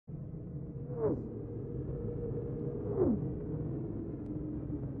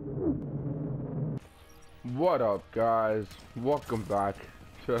What up, guys? Welcome back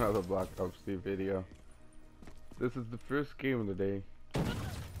to another Black Ops 3 video. This is the first game of the day.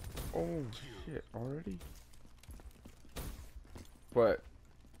 Oh shit, already? But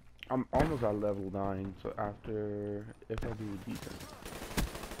I'm almost at level 9, so after, if I do decent,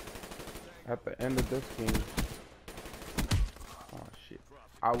 at the end of this game, oh shit,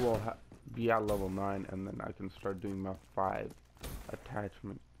 I will be at level 9, and then I can start doing my 5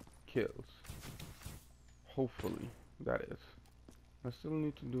 attachment kills. Hopefully, that is. I still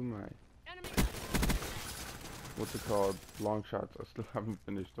need to do my, what's it called, long shots. I still haven't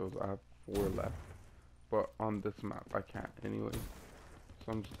finished those. I have 4 left. But on this map, I can't anyway.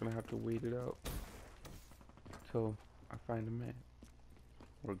 So I'm just gonna have to wait it out till I find a map.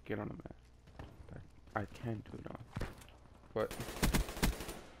 Or get on a map that I can do it on. But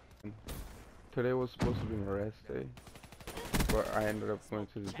today was supposed to be my rest day. But I ended up going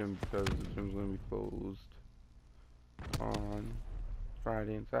to the gym because the gym's gonna be closed on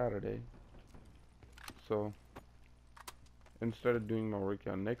Friday and Saturday. So instead of doing my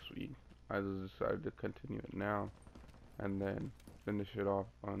workout next week, I just decided to continue it now and then finish it off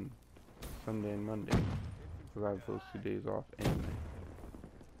on Sunday and Monday because I have those 2 days off anyway.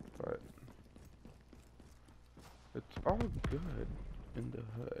 But it's all good in the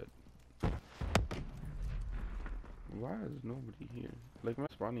hood. Why is nobody here? Like, am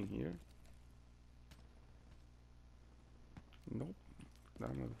I spawning here? Nope.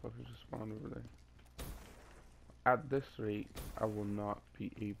 That motherfucker just spawned over there. At this rate, I will not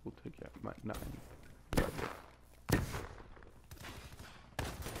be able to get my 9 level.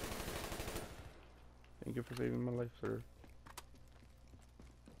 Thank you for saving my life, sir.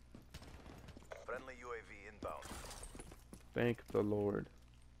 Friendly UAV inbound. Thank the Lord.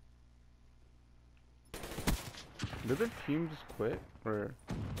 Did the team just quit? Or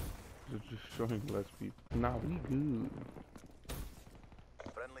is it just showing less people? Nah, we good.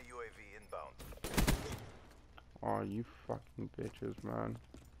 Friendly UAV inbound. Aw, you fucking bitches, man.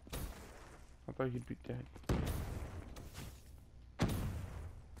 I thought you'd be dead.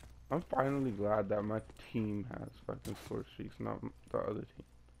 I'm finally glad that my team has fucking score streaks, not the other team.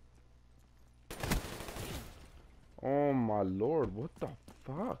 Oh my lord, what the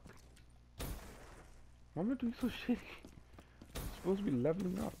fuck? Why am I doing so shitty? I'm supposed to be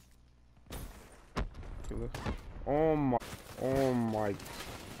leveling up. Okay, let's. Oh my.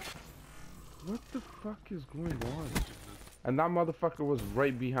 What the fuck is going on? And that motherfucker was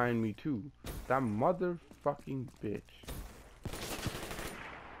right behind me too. That motherfucking bitch.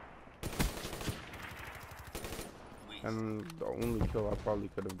 And the only kill I probably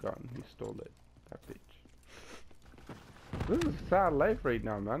could have gotten, he stole it. That bitch. This is a sad life right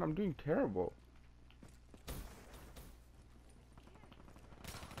now, man. I'm doing terrible.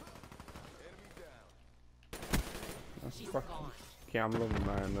 Okay, I'm level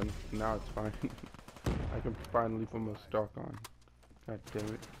 9 then. Now it's fine. I can finally put my stock on. God damn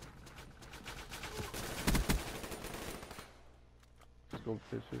it. Let's go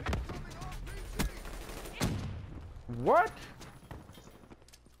fishing. What?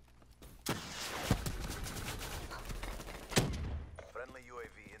 Friendly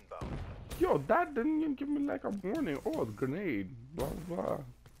UAV inbound. Yo, that didn't even give me like a warning. Oh, a grenade. Blah blah.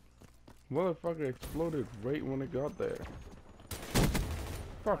 Motherfucker exploded right when it got there.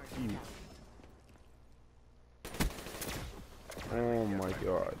 Fuck you. Oh my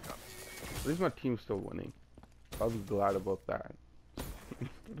god. At least my team's still winning. I'll be glad about that.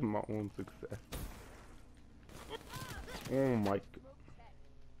 Instead of my own success. Oh my god.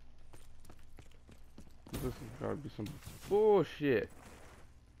 This has gotta be some bullshit.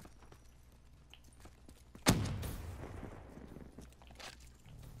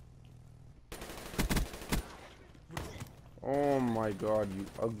 Oh my god, you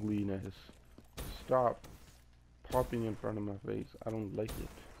ugliness. Stop popping in front of my face. I don't like it.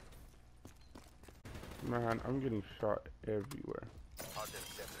 Man, I'm getting shot everywhere. What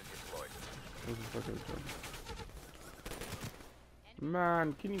the fuck is that?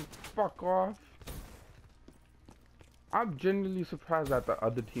 Man, can you fuck off? I'm genuinely surprised that the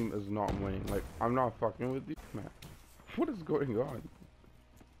other team is not winning. Like, I'm not fucking with you. Man, what is going on?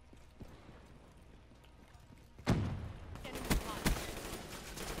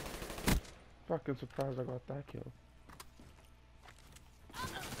 Fucking surprised I got that kill.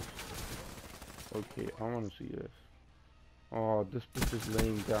 Okay, I wanna see this. Oh, this bitch is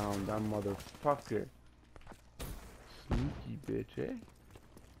laying down, that motherfucker. Sneaky bitch, eh?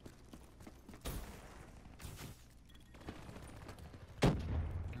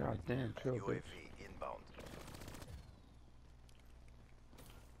 God damn, chill, bitch. UAV inbound.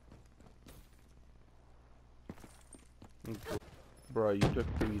 Bro, you took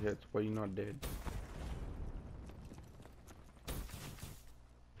 3 hits, but you're not dead.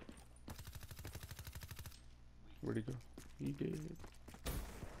 Where'd he go? He did.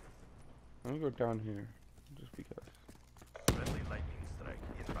 I'm gonna go down here, just because. Friendly lightning strike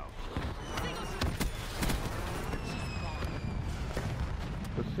inbound.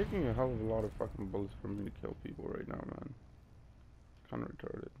 It's taking a hell of a lot of fucking bullets for me to kill people right now, man. Kinda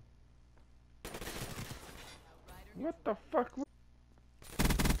retarded. What the fuck?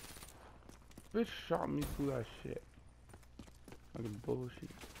 Bitch shot me through that shit. Like bullshit.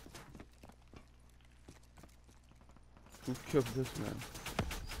 Who killed this man?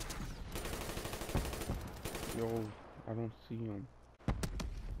 Yo, I don't see him.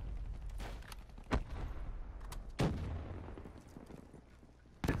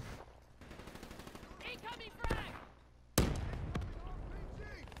 Incoming frag!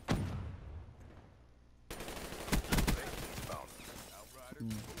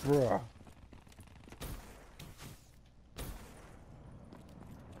 Bruh.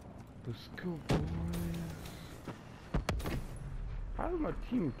 Let's go, boys. How is my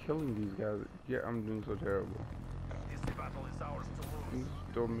team killing these guys? Yeah, I'm doing so terrible. This battle is ours to lose.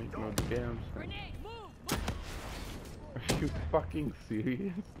 These don't make no damn sense. Grenade, move! Are you fucking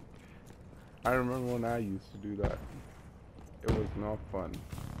serious? I remember when I used to do that. It was not fun.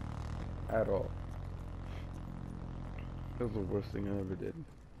 At all. It was the worst thing I ever did.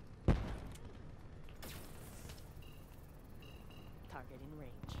 Target in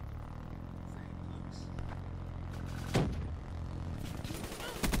range.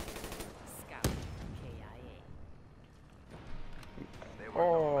 Scout, KIA. They were no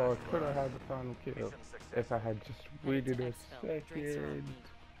Oh, I match for could have us. had the final kill Mission if I had just waited a Drinks around second. me.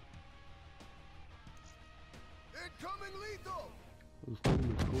 Incoming lethal! Let's go,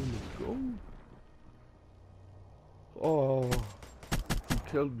 let's go, let's go. Oh, he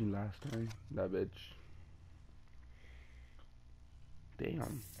killed me last time, that bitch.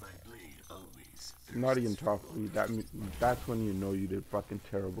 Damn. Not even top 3. That's when you know you did fucking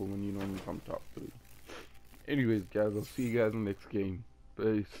terrible, when you don't become top 3. Anyways, guys, I'll see you guys in the next game.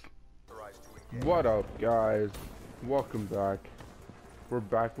 Peace. Authorized to engage. What up, guys? Welcome back. We're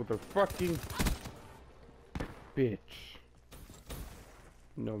back with a fucking bitch.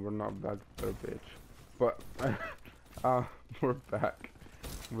 No, we're not back with a bitch. But we're back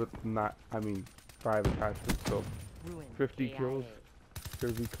with 5 attachments. So Ruin 50 KIA. kills.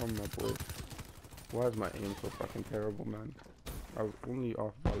 Here we come, my boys. Why is my aim so fucking terrible, man? I was only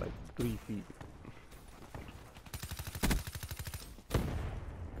off by like 3 feet.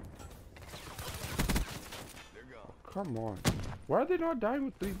 They're gone. Come on. Why are they not dying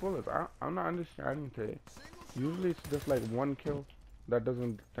with 3 bullets? I'm not understanding today. Usually it's just like 1 kill that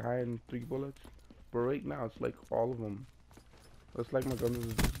doesn't die in 3 bullets. But right now it's like all of them. It's like my gun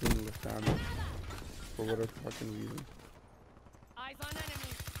is just doing less damage. For whatever fucking reason. Eyes on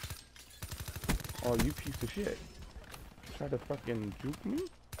enemy. Oh, you piece of shit. Try to fucking juke me?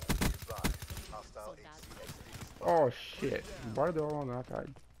 Hostile HC exiting. Oh shit. Why are they all on that side?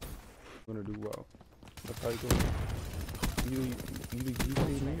 I'm gonna do well. That's how you go. Either you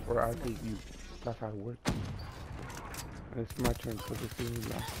save me or I save you. That's how it works. And it's my turn because this is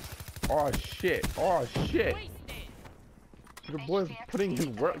last. Oh shit. Oh shit. Wasted. The boy's putting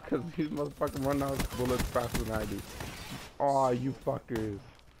in work because these motherfuckers run out of bullets faster than I do. Oh, you fuckers.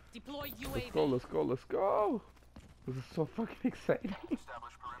 Deploy Let's UAV. go, let's go, let's go. This is so fucking exciting.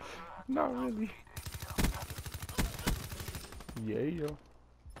 Not really. Yeah, yo.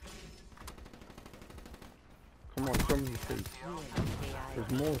 Come on, show me your face. Ruin KIA.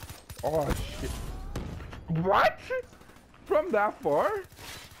 There's more. Oh shit. What? From that far?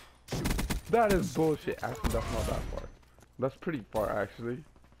 That is bullshit. Actually, that's not that far. That's pretty far, actually.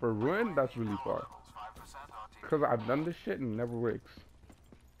 For ruin, that's really far. Because I've done this shit and it never works.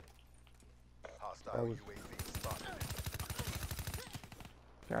 Hostile was- UAV spotted.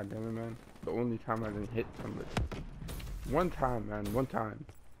 God damn it, man. The only time I didn't hit somebody. One time, man. One time.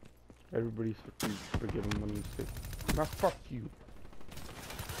 Everybody's forgiving one mistake. Now fuck you.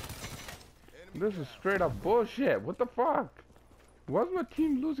 This is straight up bullshit. What the fuck? Why's my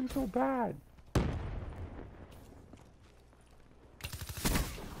team losing so bad?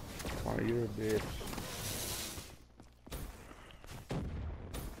 Oh, you're a bitch.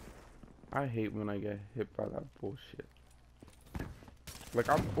 I hate when I get hit by that bullshit. Like,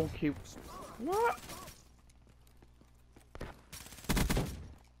 I'm okay. What?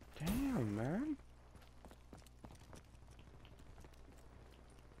 Damn, man.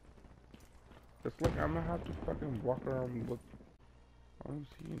 It's like I'm gonna have to fucking walk around and look. I don't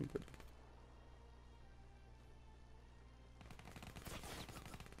see anybody.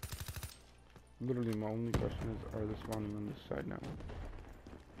 Literally, my only question is, are they spawning on this side now?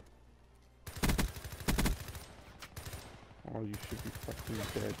 Oh, you should be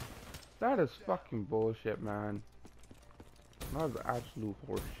fucking dead. That is fucking bullshit, man. That is absolute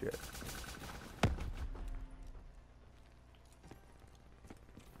horseshit.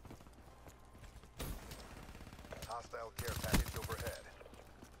 Hostile care package overhead.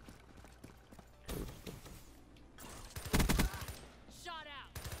 Shot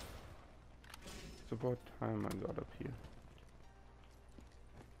out. It's about time I got up here.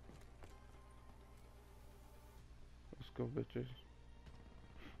 Let's go, bitches.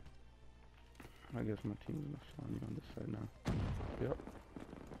 I guess my team's gonna spawn you on this side now. Yep.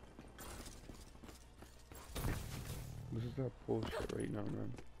 This is that bullshit right now,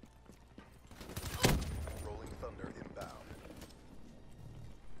 man. Rolling thunder inbound.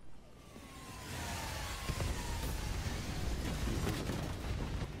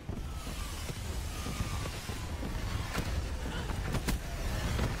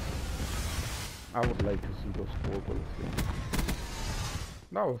 I would like to see those 4 bullets in.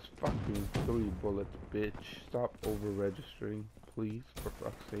 That was fucking 3 bullets, bitch. Stop over-registering, please, for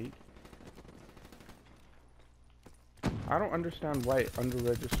fuck's sake. I don't understand why it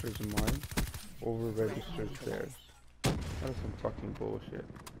under-registers mine, over-registers theirs. That is some fucking bullshit.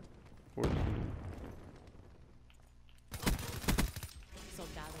 Poor team.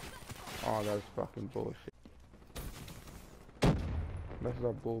 Soldado. Oh, that's fucking bullshit. That's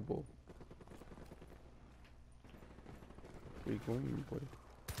a bull. Where you going, boy?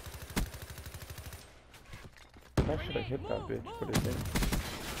 I should have hit that bitch, but it didn't.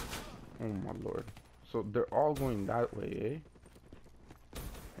 Oh my lord. So they're all going that way,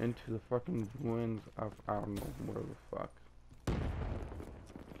 eh? Into the fucking ruins of, I don't know, whatever the fuck. Okay,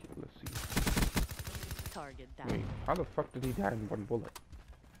 let's see. Target down. Wait, how the fuck did he die in 1 bullet?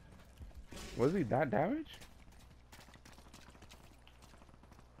 Was he that damaged?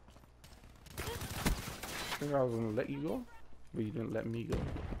 I think I was gonna let you go, but you didn't let me go.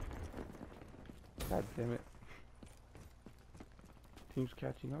 God damn it. Team's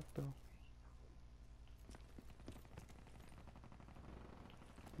catching up though.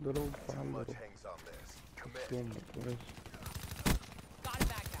 Little by Too much little. hangs on this. Let's Commit. go, my boys. Got it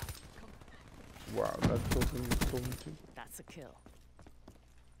back out. Wow, that token is stolen too. That's a kill.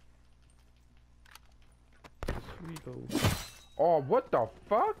 Sweet. Oh, what the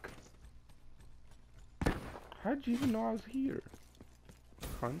fuck? How'd you even know I was here?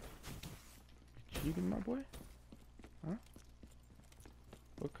 Cunt. You cheating, my boy? Huh?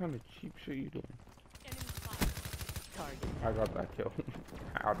 What kind of cheap shit you doing? Enemy spotted. Target. I got that kill.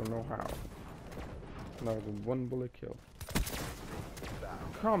 I don't know how. That was a 1 bullet kill.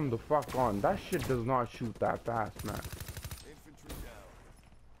 Come the fuck on. That shit does not shoot that fast, man. Infantry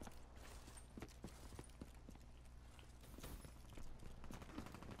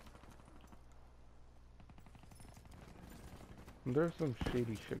down. There's some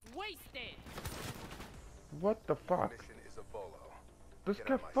shady shit. Wasted. What the fuck? Mission is a bolo. This Get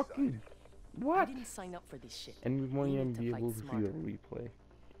guy out my fucking... sight. I What? didn't sign up for this shit. And we won't We even need to be fight able to see smarter. a replay.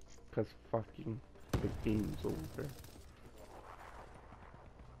 Cause fucking the game's over.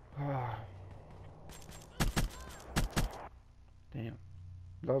 Damn.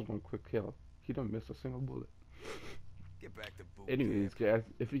 That was 1 quick kill. He don't miss a single bullet. Get back to boot Anyways, camp.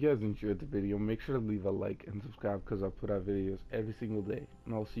 guys, if you guys enjoyed the video, make sure to leave a like and subscribe because I put out videos every single day.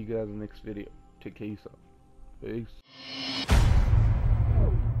 And I'll see you guys in the next video. Take care of yourself. Peace.